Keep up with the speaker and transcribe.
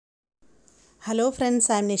Hello friends,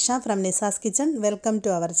 I M Nisha from Nisa's kitchen. Welcome to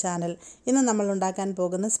our channel. ഇന്ന് നമ്മൾ ഉണ്ടാക്കാൻ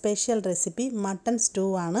പോകുന്ന സ്പെഷ്യൽ റെസിപ്പി മട്ടൺ സ്റ്റൂ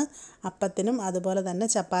ആണ്. അപ്പത്തിനും അതുപോലെ തന്നെ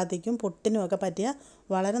ചപ്പാത്തിക്കും പുട്ടിനും ഒക്കെ പറ്റിയ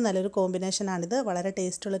വളരെ നല്ലൊരു കോമ്പിനേഷനാണിത്. വളരെ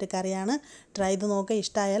ടേസ്റ്റുള്ളൊരു കറിയാണ്. ട്രൈ ചെയ്ത് നോക്കുക.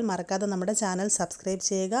 ഇഷ്ടമായാൽ മറക്കാതെ നമ്മുടെ ചാനൽ സബ്സ്ക്രൈബ്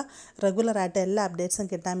ചെയ്യുക. റെഗുലറായിട്ട് എല്ലാ അപ്ഡേറ്റ്സും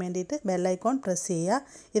കിട്ടാൻ വേണ്ടിയിട്ട് ബെല്ലൈക്കോൺ പ്രസ് ചെയ്യുക.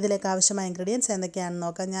 ഇതിലേക്ക് ആവശ്യമായ ഇൻഗ്രീഡിയൻസ് എന്തൊക്കെയാണെന്ന്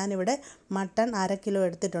നോക്കാം. ഞാനിവിടെ മട്ടൺ 1/2 കിലോ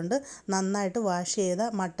എടുത്തിട്ടുണ്ട്. നന്നായിട്ട് വാഷ്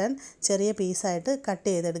ചെയ്ത മട്ടൺ ചെറിയ പീസായിട്ട് കട്ട്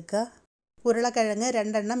ചെയ്തെടുക്കുക. ഉരുളക്കിഴങ്ങ്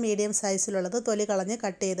 2 എണ്ണം മീഡിയം സൈസിലുള്ളത് തൊലി കളഞ്ഞ്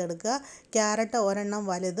കട്ട് ചെയ്തെടുക്കുക. ക്യാരറ്റ് 1 എണ്ണം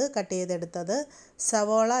വലുത് കട്ട് ചെയ്തെടുത്തത്.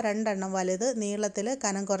 സവോള 2 എണ്ണം വലുത് നീളത്തിൽ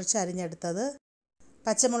കനം കുറച്ച് അരിഞ്ഞെടുത്തത്.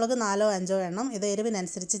 പച്ചമുളക് 4 5 എണ്ണം, ഇത്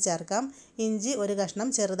എരിവിനനുസരിച്ച് ചേർക്കാം. ഇഞ്ചി 1 കഷ്ണം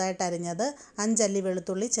ചെറുതായിട്ട് അരിഞ്ഞത്. 5 അല്ലി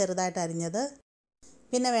വെളുത്തുള്ളി ചെറുതായിട്ട് അരിഞ്ഞത്.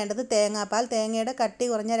 പിന്നെ വേണ്ടത് തേങ്ങാപ്പാൽ. തേങ്ങയുടെ കട്ടി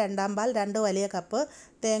കുറഞ്ഞ 2-ാം പാൽ 2 വലിയ കപ്പ്.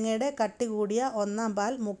 തേങ്ങയുടെ കട്ടി കൂടിയ 1-ാം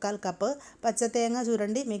പാൽ 3/4 കപ്പ്. പച്ചത്തേങ്ങ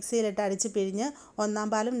ചുരണ്ടി മിക്സിയിലിട്ട് അടിച്ച് പിഴിഞ്ഞ് 1-ാം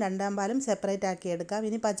പാലും 2-ാം പാലും സെപ്പറേറ്റ് ആക്കി എടുക്കാം.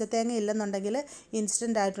 ഇനി പച്ചത്തേങ്ങ ഇല്ലെന്നുണ്ടെങ്കിൽ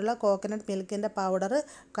ഇൻസ്റ്റൻ്റ് ആയിട്ടുള്ള കോക്കനട്ട് മിൽക്കിൻ്റെ പൗഡർ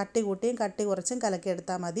കട്ടി കൂട്ടിയും കട്ടി കുറച്ചും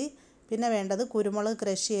കലക്കിയെടുത്താൽ മതി. പിന്നെ വേണ്ടത് കുരുമുളക്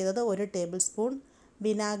ക്രഷ് ചെയ്തത് 1 ടേബിൾ സ്പൂൺ,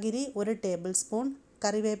 വിനാഗിരി 1 ടേബിൾ സ്പൂൺ,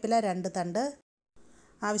 കറിവേപ്പില 2 തണ്ട്,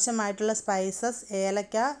 ആവശ്യമായിട്ടുള്ള സ്പൈസസ്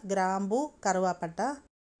ഏലക്ക, ഗ്രാമ്പൂ, കറുവാപ്പട്ട,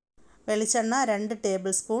 വെളിച്ചെണ്ണ 2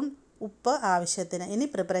 ടേബിൾ സ്പൂൺ, ഉപ്പ് ആവശ്യത്തിന്. ഇനി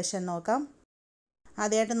പ്രിപ്പറേഷൻ നോക്കാം.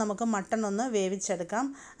 ആദ്യമായിട്ട് നമുക്ക് മട്ടൺ ഒന്ന് വേവിച്ചെടുക്കാം.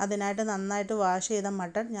 അതിനായിട്ട് നന്നായിട്ട് വാഷ് ചെയ്ത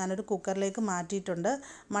മട്ടൺ ഞാനൊരു കുക്കറിലേക്ക് മാറ്റിയിട്ടുണ്ട്.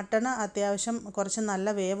 മട്ടണ് അത്യാവശ്യം കുറച്ച്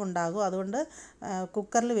നല്ല വേവുണ്ടാകും, അതുകൊണ്ട്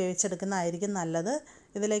കുക്കറിൽ വേവിച്ചെടുക്കുന്നതായിരിക്കും നല്ലത്.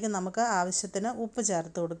 ഇതിലേക്ക് നമുക്ക് ആവശ്യത്തിന് ഉപ്പ്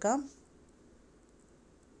ചേർത്ത് കൊടുക്കാം.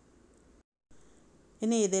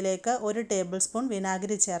 ഇനി ഇതിലേക്ക് 1 ടേബിൾ സ്പൂൺ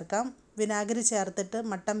വിനാഗിരി ചേർക്കാം. വിനാഗിരി ചേർത്തിട്ട്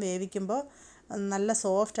മട്ടൺ വേവിക്കുമ്പോൾ നല്ല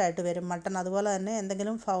സോഫ്റ്റായിട്ട് വരും മട്ടൺ. അതുപോലെ തന്നെ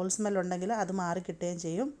എന്തെങ്കിലും ഫൗൾ സ്മെൽ ഉണ്ടെങ്കിൽ അത് മാറി കിട്ടുകയും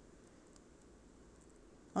ചെയ്യും.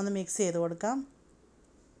 ഒന്ന് മിക്സ് ചെയ്ത് കൊടുക്കാം.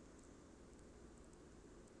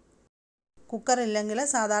 കുക്കറില്ലെങ്കിൽ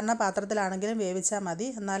സാധാരണ പാത്രത്തിലാണെങ്കിലും വേവിച്ചാൽ മതി.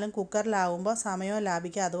 എന്നാലും കുക്കറിലാവുമ്പോൾ സമയവും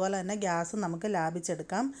ലാഭിക്കാം, അതുപോലെ തന്നെ ഗ്യാസും നമുക്ക്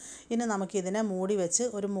ലാഭിച്ചെടുക്കാം. ഇനി നമുക്കിതിനെ മൂടി വെച്ച്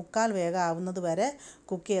ഒരു 3/4 വേഗം ആവുന്നത് വരെ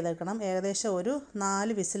കുക്ക് ചെയ്തെടുക്കണം. ഏകദേശം ഒരു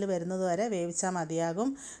 4 വിസിൽ വരുന്നത് വരെ വേവിച്ചാൽ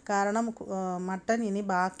മതിയാകും. കാരണം മട്ടൺ ഇനി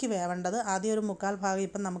ബാക്കി വേവേണ്ടത് ആദ്യം ഒരു 3/4 ഭാഗം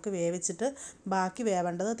ഇപ്പം നമുക്ക് വേവിച്ചിട്ട് ബാക്കി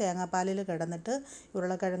വേവേണ്ടത് തേങ്ങാപ്പാലിൽ കിടന്നിട്ട്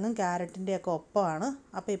ഉരുളക്കിഴങ്ങും ക്യാരറ്റിൻ്റെയൊക്കെ ഒപ്പമാണ്.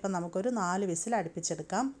 അപ്പോൾ ഇപ്പം നമുക്കൊരു 4 വിസിൽ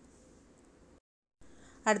അടുപ്പിച്ചെടുക്കാം.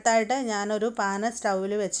 അടുത്തായിട്ട് ഞാനൊരു പാന്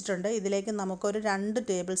സ്റ്റൗവിൽ വെച്ചിട്ടുണ്ട്. ഇതിലേക്ക് നമുക്കൊരു 2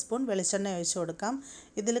 ടേബിൾ സ്പൂൺ വെളിച്ചെണ്ണ ഒഴിച്ച് കൊടുക്കാം.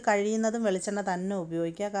 ഇതിൽ കഴിയുന്നതും വെളിച്ചെണ്ണ തന്നെ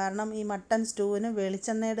ഉപയോഗിക്കുക. കാരണം ഈ മട്ടൺ സ്റ്റൂവിന്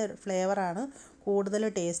വെളിച്ചെണ്ണയുടെ ഫ്ലേവറാണ് കൂടുതൽ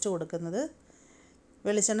ടേസ്റ്റ് കൊടുക്കുന്നത്.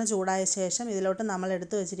 വെളിച്ചെണ്ണ ചൂടായ ശേഷം ഇതിലോട്ട് നമ്മൾ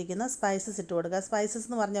എടുത്ത് വെച്ചിരിക്കുന്ന സ്പൈസസ് ഇട്ട് കൊടുക്കുക. സ്പൈസസ്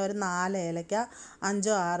എന്ന് പറഞ്ഞാൽ ഒരു 4 ഏലക്ക,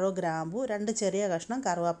 5 6 ഗ്രാമ്പു, 2 ചെറിയ കഷ്ണം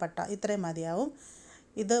കറുവാപ്പട്ട, ഇത്രയും മതിയാവും.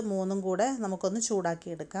 ഇത് 3ഉം കൂടെ നമുക്കൊന്ന് ചൂടാക്കി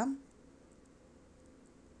എടുക്കാം.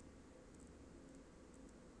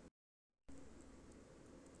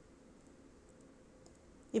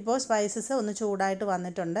 ഇപ്പോൾ സ്പൈസസ് ഒന്ന് ചൂടായിട്ട്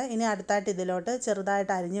വന്നിട്ടുണ്ട്. ഇനി അടുത്തായിട്ട് ഇതിലോട്ട്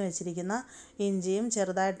ചെറുതായിട്ട് അരിഞ്ഞു വെച്ചിരിക്കുന്ന ഇഞ്ചിയും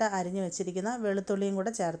ചെറുതായിട്ട് അരിഞ്ഞു വെച്ചിരിക്കുന്ന വെളുത്തുള്ളിയും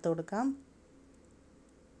കൂടെ ചേർത്ത് കൊടുക്കാം.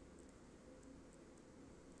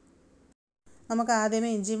 നമുക്ക്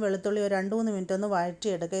ആദ്യമേ ഇഞ്ചിയും വെളുത്തുള്ളിയും ഒരു 2-3 മിനിറ്റ് ഒന്ന്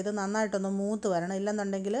വഴറ്റിയെടുക്കുക. ഇത് നന്നായിട്ടൊന്ന് മൂത്ത് വരണം.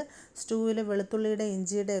 ഇല്ലെന്നുണ്ടെങ്കിൽ സ്റ്റൂവിൽ വെളുത്തുള്ളിയുടെ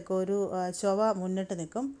ഇഞ്ചിയുടെയൊക്കെ ഒരു ചുവ മുന്നിട്ട്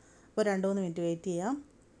നിൽക്കും. അപ്പോൾ 2-3 മിനിറ്റ് വെയിറ്റ് ചെയ്യാം.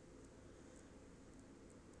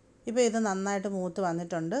 ഇപ്പോൾ ഇത് നന്നായിട്ട് മൂത്ത്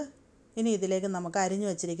വന്നിട്ടുണ്ട്. ഇനി ഇതിലേക്ക് നമുക്ക് അരിഞ്ഞു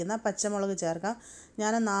വെച്ചിരിക്കുന്ന പച്ചമുളക് ചേർക്കാം.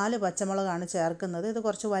 ഞാൻ 4 പച്ചമുളകാണ് ചേർക്കുന്നത്. ഇത്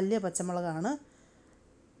കുറച്ച് വലിയ പച്ചമുളകാണ്.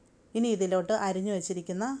 ഇനി ഇതിലോട്ട് അരിഞ്ഞു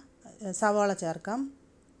വെച്ചിരിക്കുന്ന സവാള ചേർക്കാം.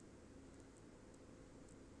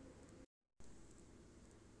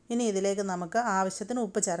 ഇനി ഇതിലേക്ക് നമുക്ക് ആവശ്യത്തിന്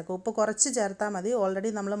ഉപ്പ് ചേർക്കാം. ഉപ്പ് കുറച്ച് ചേർത്താൽ മതി.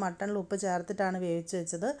 ഓൾറെഡി നമ്മൾ മട്ടണിൽ ഉപ്പ് ചേർത്തിട്ടാണ് വേവിച്ച്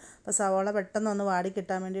വെച്ചത്. അപ്പോൾ സവാള പെട്ടെന്നൊന്ന് വാടി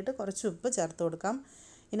കിട്ടാൻ വേണ്ടിയിട്ട് കുറച്ച് ഉപ്പ് ചേർത്ത് കൊടുക്കാം.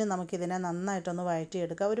 ഇനി നമുക്കിതിനെ നന്നായിട്ടൊന്ന്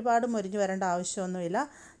വഴറ്റിയെടുക്കാം. ഒരുപാട് മൊരിഞ്ഞ് വരേണ്ട ആവശ്യമൊന്നുമില്ല.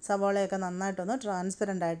 സവാളയൊക്കെ നന്നായിട്ടൊന്ന്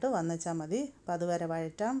ട്രാൻസ്പെറൻ്റ് ആയിട്ട് വന്നേച്ചാൽ മതി. അപ്പോൾ അതുവരെ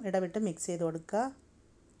വഴറ്റാം. ഇടവിട്ട് മിക്സ് ചെയ്ത് കൊടുക്കുക.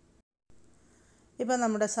 ഇപ്പോൾ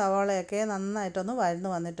നമ്മുടെ സവാളയൊക്കെ നന്നായിട്ടൊന്ന് വഴന്ന്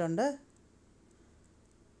വന്നിട്ടുണ്ട്.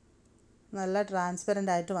 നല്ല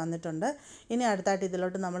ട്രാൻസ്പെറൻ്റ് ആയിട്ട് വന്നിട്ടുണ്ട്. ഇനി അടുത്തായിട്ട്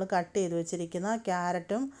ഇതിലോട്ട് നമ്മൾ കട്ട് ചെയ്ത് വെച്ചിരിക്കുന്ന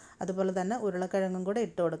ക്യാരറ്റും അതുപോലെ തന്നെ ഉരുളക്കിഴങ്ങും കൂടെ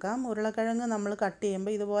ഇട്ട് കൊടുക്കാം. ഉരുളക്കിഴങ്ങ് നമ്മൾ കട്ട്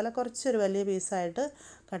ചെയ്യുമ്പോൾ ഇതുപോലെ കുറച്ചൊരു വലിയ പീസായിട്ട്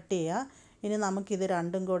കട്ട് ചെയ്യുക. ഇനി നമുക്കിത്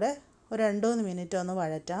രണ്ടും കൂടെ ഒരു 2-3 മിനിറ്റ് ഒന്ന്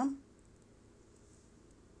വഴറ്റാം.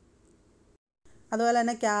 അതുപോലെ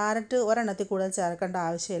തന്നെ ക്യാരറ്റ് ഒരെണ്ണത്തിൽ കൂടുതൽ ചേർക്കേണ്ട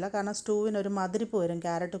ആവശ്യമില്ല. കാരണം സ്റ്റൂവിനൊരു മധുരിപ്പ് വരും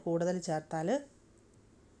ക്യാരറ്റ് കൂടുതൽ ചേർത്താൽ.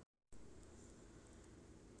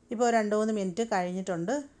 ഇപ്പോൾ 2-3 മിനിറ്റ്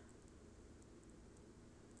കഴിഞ്ഞിട്ടുണ്ട്.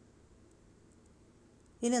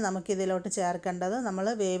 ഇനി നമുക്കിതിലോട്ട് ചേർക്കേണ്ടത് നമ്മൾ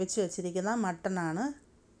വേവിച്ച് വെച്ചിരിക്കുന്ന മട്ടണാണ്.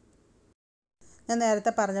 ഞാൻ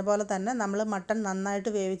നേരത്തെ പറഞ്ഞ പോലെ തന്നെ നമ്മൾ മട്ടൺ നന്നായിട്ട്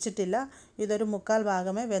വേവിച്ചിട്ടില്ല. ഇതൊരു 1/4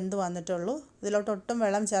 ഭാഗമേ വെന്ത് വന്നിട്ടുള്ളൂ. ഇതിലോട്ട് ഒട്ടും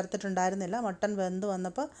വെള്ളം ചേർത്തിട്ടുണ്ടായിരുന്നില്ല. മട്ടൺ വെന്ത്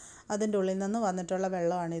വന്നപ്പോൾ അതിൻ്റെ ഉള്ളിൽ നിന്ന് വന്നിട്ടുള്ള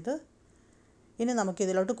വെള്ളമാണിത്. ഇനി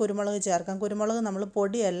നമുക്കിതിലോട്ട് കുരുമുളക് ചേർക്കാം. കുരുമുളക് നമ്മൾ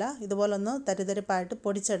പൊടിയല്ല, ഇതുപോലൊന്ന് തരിതരിപ്പായിട്ട്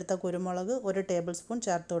പൊടിച്ചെടുത്ത കുരുമുളക് 1 ടേബിൾ സ്പൂൺ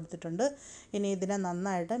ചേർത്ത് കൊടുത്തിട്ടുണ്ട്. ഇനി ഇതിനെ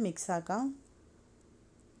നന്നായിട്ട് മിക്സാക്കാം.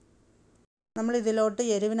 നമ്മളിതിലോട്ട്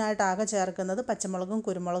എരിവിനായിട്ട് ആകെ ചേർക്കുന്നത് പച്ചമുളകും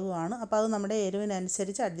കുരുമുളകുമാണ്. അപ്പോൾ അത് നമ്മുടെ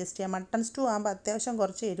എരിവിനനുസരിച്ച് അഡ്ജസ്റ്റ് ചെയ്യാം. മട്ടൺ സ്റ്റൂ ആകുമ്പോൾ അത്യാവശ്യം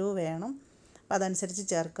കുറച്ച് എരിവ് വേണം, അപ്പോൾ അതനുസരിച്ച്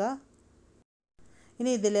ചേർക്കുക.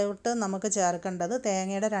 ഇനി ഇതിലോട്ട് നമുക്ക് ചേർക്കേണ്ടത്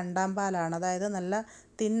തേങ്ങയുടെ 2ാം പാലാണ്. അതായത് നല്ല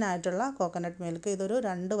തിന്നായിട്ടുള്ള കോക്കനട്ട് മിൽക്ക്. ഇതൊരു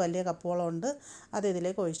 2 വലിയ കപ്പോളം ഉണ്ട്. അത്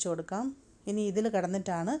ഇതിലേക്ക് ഒഴിച്ചു കൊടുക്കാം. ഇനി ഇതിൽ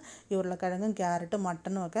കിടന്നിട്ടാണ് ഈ ഉരുളക്കിഴങ്ങും ക്യാരറ്റും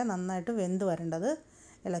മട്ടനും ഒക്കെ നന്നായിട്ട് വെന്ത് വരേണ്ടത്.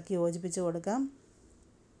 ഇളക്കി യോജിപ്പിച്ച് കൊടുക്കാം.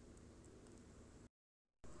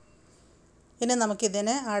 ഇനി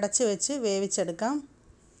നമുക്കിതിനെ അടച്ച് വെച്ച് വേവിച്ചെടുക്കാം.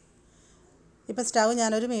 ഇപ്പോൾ സ്റ്റൗ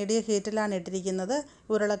ഞാനൊരു മീഡിയം ഹീറ്റിലാണ് ഇട്ടിരിക്കുന്നത്.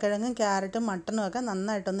 ഉരുളക്കിഴങ്ങും ക്യാരറ്റും മട്ടനും ഒക്കെ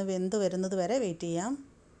നന്നായിട്ടൊന്ന് വെന്ത് വരുന്നത് വരെ വെയിറ്റ് ചെയ്യാം.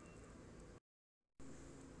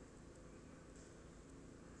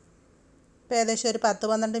 ഇപ്പോൾ ഏകദേശം ഒരു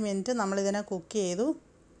 10-12 മിനിറ്റ് നമ്മളിതിനെ കുക്ക് ചെയ്തു.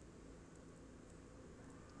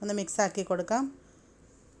 ഒന്ന് മിക്സാക്കി കൊടുക്കാം.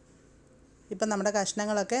 ഇപ്പം നമ്മുടെ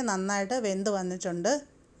കഷ്ണങ്ങളൊക്കെ നന്നായിട്ട് വെന്ത് വന്നിട്ടുണ്ട്.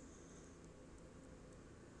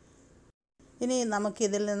 ഇനി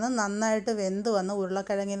നമുക്കിതിൽ നിന്ന് നന്നായിട്ട് വെന്ത് വന്ന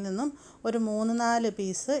ഉരുളക്കിഴങ്ങിൽ നിന്നും ഒരു 3-4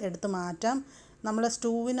 പീസ് എടുത്ത് മാറ്റാം. നമ്മൾ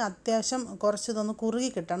സ്റ്റൂവിന് അത്യാവശ്യം കുറച്ചിതൊന്ന് കുറുകി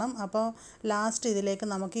കിട്ടണം. അപ്പോൾ ലാസ്റ്റ് ഇതിലേക്ക്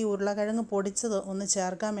നമുക്ക് ഈ ഉരുളക്കിഴങ്ങ് പൊടിച്ചത് ഒന്ന്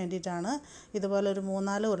ചേർക്കാൻ വേണ്ടിയിട്ടാണ് ഇതുപോലെ ഒരു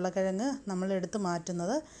 3-4 ഉരുളക്കിഴങ്ങ് നമ്മൾ എടുത്ത്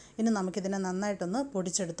മാറ്റുന്നത്. ഇനി നമുക്കിതിനെ നന്നായിട്ടൊന്ന്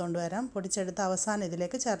പൊടിച്ചെടുത്തുകൊണ്ട് വരാം. പൊടിച്ചെടുത്ത് അവസാനം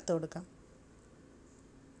ഇതിലേക്ക് ചേർത്ത് കൊടുക്കാം.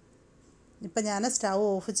 ഇപ്പം ഞാൻ സ്റ്റൗ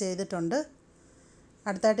ഓഫ് ചെയ്തിട്ടുണ്ട്.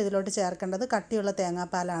 അടുത്തായിട്ട് ഇതിലോട്ട് ചേർക്കേണ്ടത് കട്ടിയുള്ള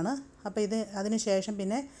തേങ്ങാപ്പാലാണ്. അപ്പോൾ അതിന് ശേഷം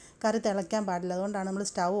പിന്നെ കറി തിളയ്ക്കാൻ പാടില്ല. അതുകൊണ്ടാണ് നമ്മൾ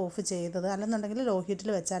സ്റ്റൗ ഓഫ് ചെയ്തത്. അല്ലെന്നുണ്ടെങ്കിൽ ലോ ഹീറ്റിൽ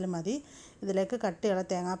വെച്ചാലും മതി. ഇതിലേക്ക് കട്ടിയുള്ള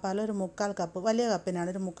തേങ്ങാപ്പാൽ ഒരു 3/4 കപ്പ്, വലിയ കപ്പിനാണ്,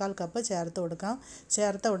 ഒരു 3/4 കപ്പ് ചേർത്ത് കൊടുക്കാം.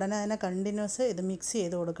 ചേർത്ത ഉടനെ തന്നെ കണ്ടിന്യൂസ് ഇത് മിക്സ്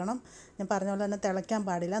ചെയ്ത് കൊടുക്കണം. ഞാൻ പറഞ്ഞ പോലെ തന്നെ തിളയ്ക്കാൻ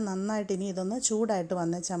പാടില്ല. നന്നായിട്ട് ഇനി ഇതൊന്ന് ചൂടായിട്ട്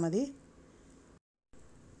വന്നേച്ചാൽ മതി.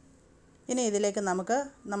 ഇനി ഇതിലേക്ക് നമുക്ക്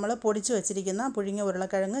നമ്മൾ പൊടിച്ച് വെച്ചിരിക്കുന്ന പുഴുങ്ങിയ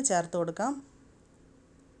ഉരുളക്കിഴങ്ങ് ചേർത്ത് കൊടുക്കാം.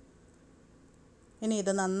 ഇനി ഇത്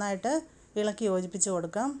നന്നായിട്ട് ഇളക്കി യോജിപ്പിച്ച്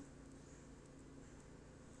കൊടുക്കാം.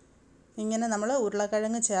 ഇങ്ങനെ നമ്മൾ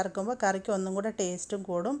ഉരുളക്കിഴങ്ങ് ചേർക്കുമ്പോൾ കറിക്ക് ഒന്നും കൂടെ ടേസ്റ്റും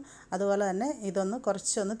കൂടും. അതുപോലെ തന്നെ ഇതൊന്ന്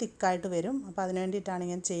കുറച്ചൊന്ന് തിക്കായിട്ട് വരും. അപ്പോൾ അതിന് വേണ്ടിയിട്ടാണ്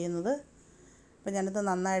ഇങ്ങനെ ചെയ്യുന്നത്. അപ്പോൾ ഞാനിത്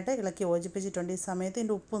നന്നായിട്ട് ഇളക്കി യോജിപ്പിച്ചിട്ടുണ്ട്. ഈ സമയത്ത്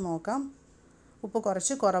ഇതിൻ്റെ ഉപ്പ് നോക്കാം. ഉപ്പ്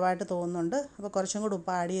കുറച്ച് കുറവായിട്ട് തോന്നുന്നുണ്ട്. അപ്പോൾ കുറച്ചും കൂടി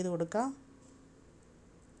ഉപ്പ് ആഡ് ചെയ്ത് കൊടുക്കാം.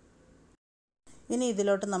 ഇനി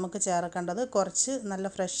ഇതിലോട്ട് നമുക്ക് ചേർക്കേണ്ടത് കുറച്ച് നല്ല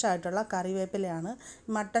ഫ്രഷ് ആയിട്ടുള്ള കറിവേപ്പിലയാണ്.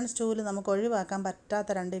 മട്ടൺ സ്റ്റൂവിൽ നമുക്ക് ഒഴിവാക്കാൻ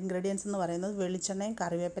പറ്റാത്ത 2 ഇൻഗ്രീഡിയൻസ് എന്ന് പറയുന്നത് വെളിച്ചെണ്ണയും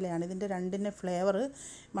കറിവേപ്പിലയാണ്. ഇതിൻ്റെ രണ്ടിൻ്റെ ഫ്ലേവർ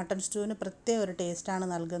മട്ടൺ സ്റ്റൂവിന് പ്രത്യേക ഒരു ടേസ്റ്റാണ്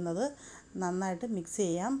നൽകുന്നത്. നന്നായിട്ട് മിക്സ്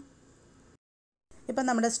ചെയ്യാം. ഇപ്പം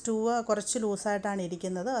നമ്മുടെ സ്റ്റൂ കുറച്ച് ലൂസായിട്ടാണ്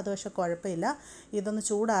ഇരിക്കുന്നത്. അത് പക്ഷേ കുഴപ്പമില്ല. ഇതൊന്ന്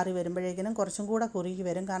ചൂടാറി വരുമ്പോഴേക്കിനും കുറച്ചും കൂടെ കുറുകി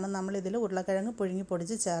വരും. കാരണം നമ്മളിതിൽ ഉരുളക്കിഴങ്ങ് പുഴുങ്ങി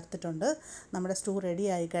പൊടിച്ച് ചേർത്തിട്ടുണ്ട്. നമ്മുടെ സ്റ്റൂ റെഡി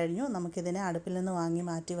ആയി കഴിഞ്ഞു. നമുക്കിതിനെ അടുപ്പിൽ നിന്ന് വാങ്ങി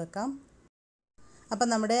മാറ്റി വെക്കാം. അപ്പം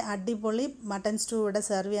നമ്മുടെ അടിപൊളി മട്ടൺ സ്റ്റൂ ഇവിടെ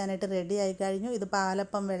സെർവ് ചെയ്യാനായിട്ട് റെഡി ആയി കഴിഞ്ഞു. ഇത്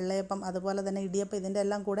പാലപ്പം, വെള്ളയപ്പം, അതുപോലെ തന്നെ ഇടിയപ്പം, ഇതിൻ്റെ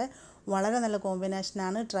എല്ലാം കൂടെ വളരെ നല്ല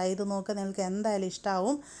കോമ്പിനേഷനാണ്. ട്രൈ ചെയ്ത് നോക്കുക. നിങ്ങൾക്ക് എന്തായാലും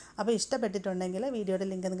ഇഷ്ടമാവും. അപ്പോൾ ഇഷ്ടപ്പെട്ടിട്ടുണ്ടെങ്കിൽ വീഡിയോയുടെ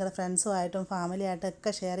ലിങ്ക് നിങ്ങളുടെ ഫ്രണ്ട്സുമായിട്ടും ഫാമിലിയായിട്ടും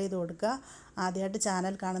ഒക്കെ ഷെയർ ചെയ്ത് കൊടുക്കുക. ആദ്യമായിട്ട്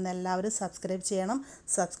ചാനൽ കാണുന്ന എല്ലാവരും സബ്സ്ക്രൈബ് ചെയ്യണം.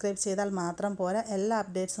 സബ്സ്ക്രൈബ് ചെയ്താൽ മാത്രം പോരാ, എല്ലാ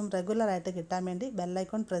അപ്ഡേറ്റ്സും റെഗുലറായിട്ട് കിട്ടാൻ വേണ്ടി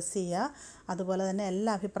ബെല്ലൈക്കൺ പ്രസ് ചെയ്യുക. അതുപോലെ തന്നെ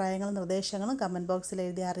എല്ലാ അഭിപ്രായങ്ങളും നിർദ്ദേശങ്ങളും കമൻറ്റ് ബോക്സിൽ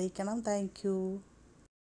എഴുതി അറിയിക്കണം. താങ്ക്